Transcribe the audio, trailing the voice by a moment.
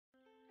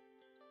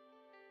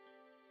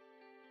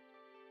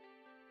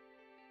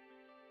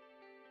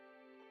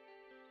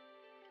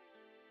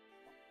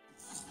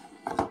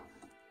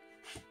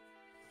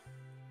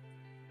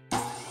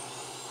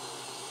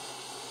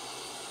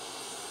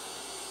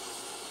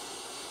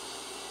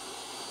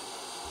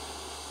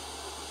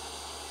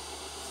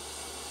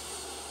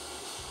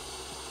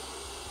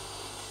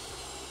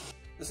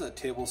This is a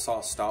table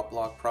saw stop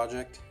block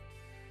project,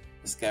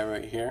 this guy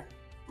right here,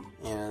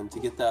 and to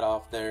get that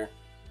off there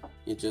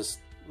you just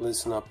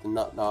loosen up the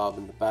nut knob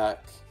in the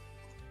back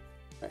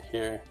right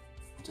here,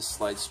 just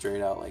slide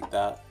straight out like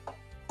that.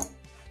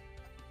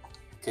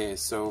 Okay,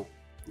 so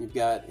you've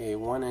got a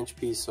 1-inch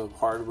piece of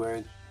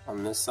hardwood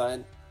on this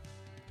side,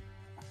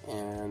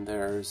 and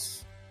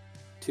there's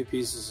 2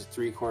 pieces of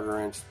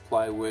 3/4-inch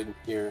plywood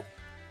here.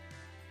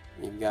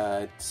 You've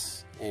got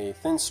a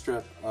thin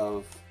strip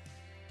of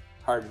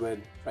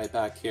hardwood right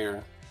back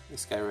here,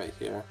 this guy right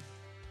here,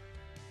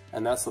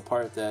 and that's the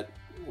part that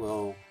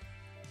will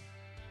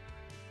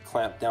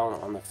clamp down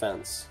on the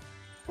fence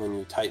when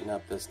you tighten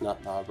up this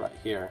nut knob right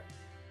here.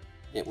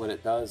 What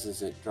it does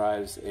is it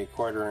drives a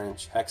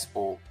 1/4-inch hex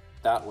bolt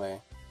that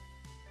way,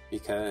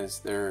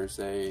 because there's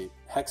a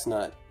hex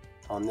nut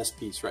on this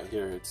piece right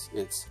here.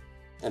 It's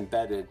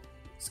embedded,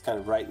 it's kind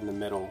of right in the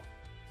middle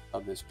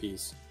of this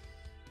piece.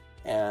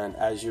 And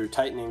as you're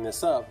tightening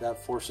this up,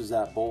 that forces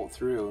that bolt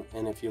through.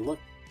 And if you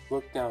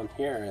look down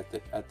here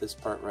at this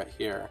part right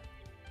here,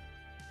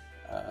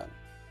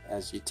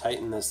 as you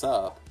tighten this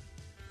up,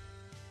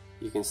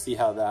 you can see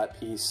how that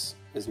piece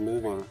is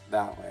moving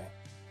that way.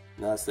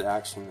 And that's the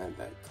action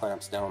that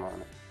clamps down on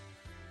it.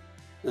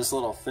 This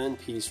little thin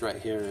piece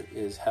right here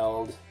is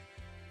held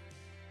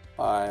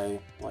by,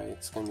 well,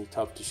 it's going to be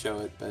tough to show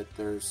it, but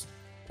there's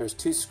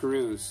 2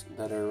 screws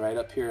that are right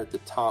up here at the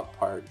top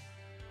part,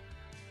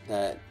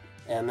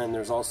 and then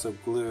there's also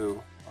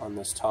glue on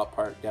this top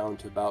part down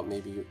to about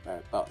maybe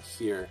about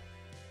here.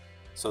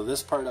 So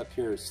this part up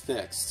here is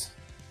fixed,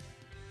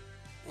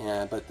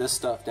 but this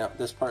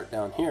part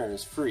down here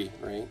is free,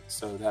 right?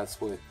 So that's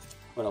what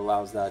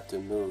allows that to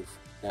move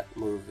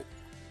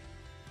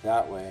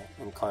that way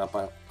and clamp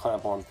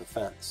onto the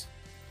fence.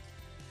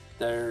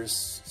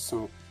 There's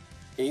some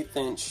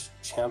 1/8-inch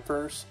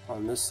chamfers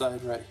on this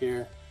side right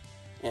here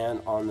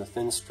and on the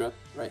thin strip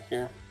right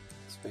here.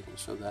 Let's see if I can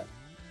show that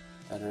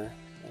better.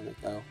 There we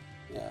go.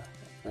 Yeah,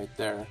 right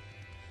there.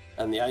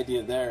 And the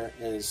idea there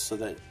is so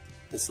that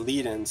this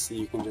lead in, so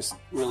you can just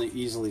really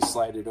easily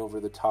slide it over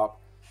the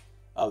top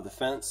of the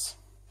fence.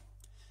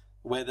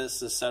 The way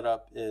this is set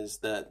up is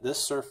that this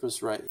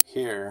surface right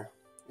here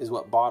is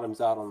what bottoms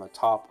out on the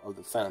top of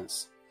the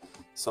fence.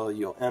 So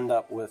you'll end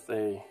up with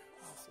so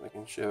I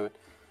can show it,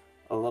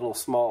 a little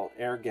small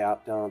air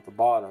gap down at the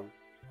bottom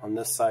on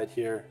this side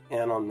here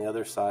and on the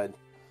other side.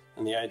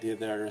 And the idea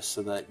there is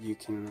so that you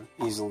can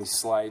easily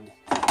slide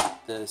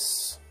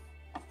this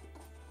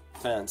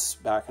fence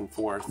back and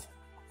forth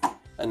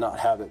and not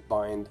have it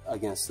bind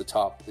against the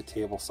top of the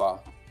table saw.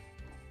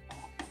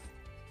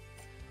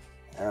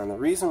 And the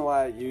reason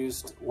why I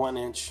used 1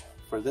 inch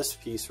for this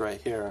piece right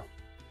here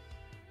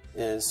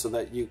is so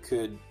that you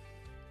could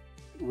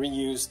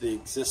reuse the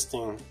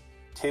existing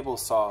table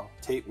saw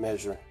tape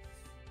measure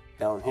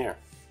down here.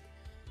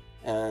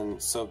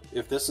 And so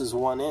if this is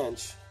 1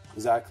 inch,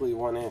 exactly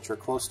 1 inch or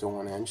close to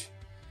 1 inch,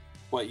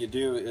 what you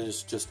do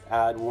is just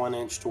add 1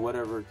 inch to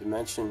whatever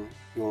dimension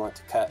you want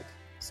to cut.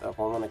 So if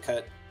I want to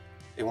cut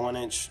a 1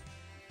 inch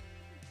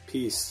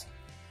piece,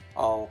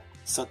 I'll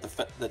set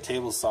the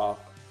table saw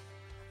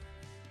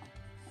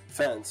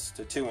fence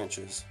to 2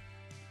 inches.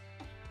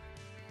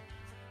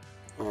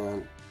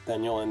 And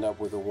then you'll end up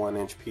with a 1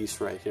 inch piece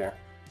right here.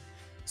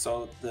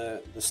 So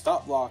the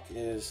stop block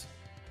is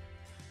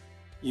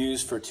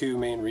used for 2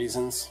 main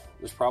reasons.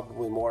 There's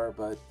probably more,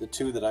 but the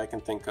 2 that I can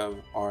think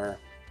of are,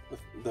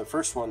 the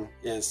first one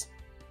is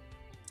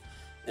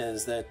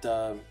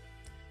that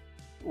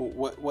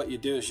what you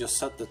do is you'll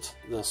set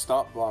the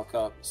stop block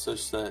up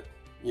such that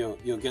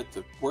you'll get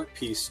the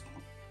workpiece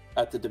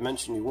at the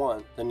dimension you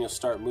want. Then you'll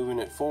start moving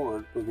it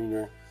forward, moving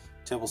your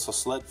table saw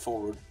sled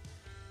forward,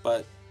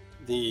 but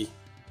the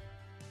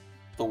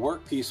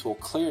workpiece will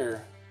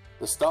clear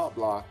the stop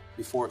block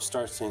before it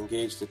starts to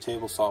engage the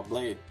table saw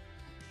blade,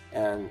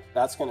 and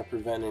that's going to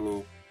prevent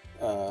any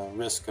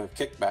risk of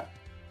kickback.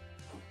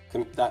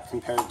 That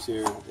compared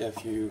to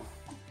if you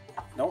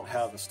don't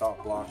have a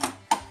stop block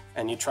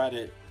and you try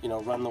to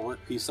run the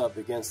workpiece up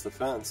against the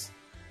fence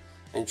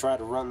and you try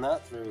to run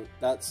that through,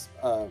 that's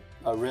a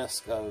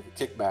risk of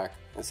kickback.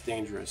 It's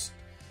dangerous.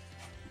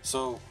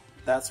 So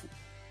that's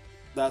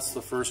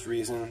the first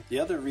reason. The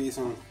other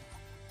reason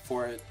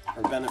for it,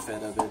 or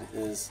benefit of it,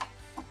 is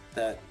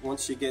that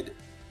once you get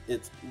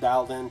it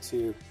dialed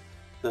into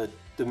the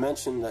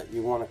dimension that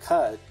you want to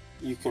cut,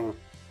 you can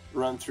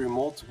run through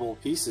multiple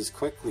pieces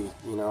quickly,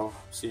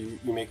 so you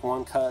make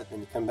one cut and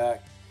you come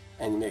back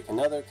and you make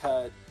another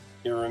cut.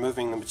 You're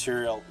removing the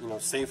material,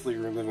 safely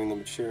removing the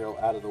material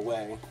out of the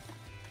way,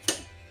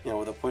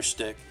 with a push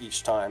stick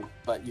each time,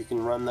 but you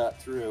can run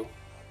that through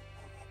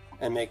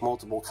and make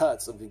multiple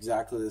cuts of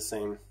exactly the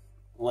same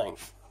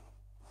length.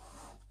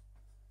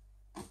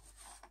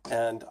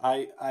 And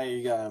I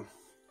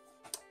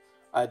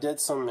did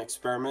some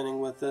experimenting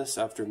with this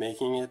after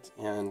making it,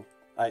 and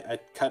I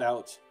cut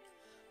out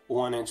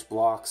 1 inch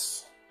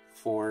blocks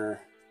for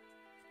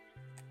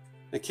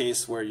the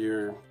case where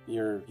you're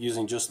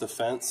using just the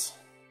fence,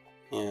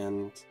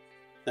 and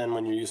then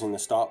when you're using the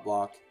stop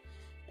block.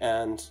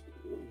 And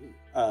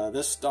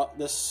This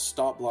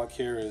stop block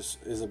here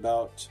is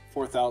about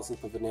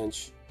 4/1000 of an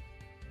inch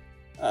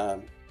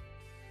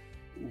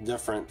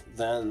different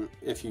than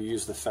if you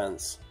use the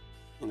fence,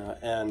 you know,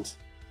 and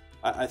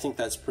I think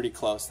that's pretty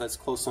close. That's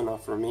close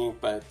enough for me,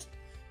 but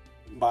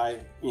by,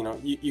 you know,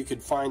 you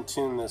could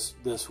fine-tune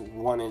this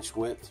 1 inch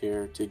width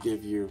here to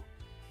give you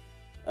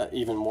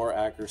even more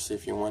accuracy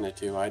if you wanted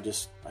to. I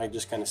just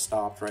kind of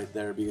stopped right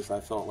there because I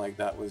felt like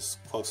that was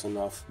close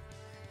enough.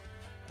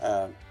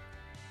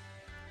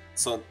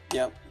 So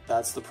yeah,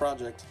 that's the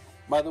project.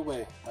 By the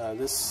way,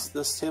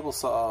 this table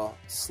saw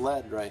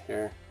sled right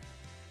here,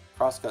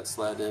 crosscut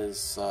sled,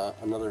 is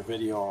another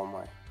video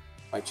on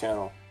my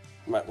channel.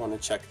 You might want to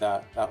check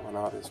that one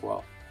out as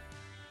well.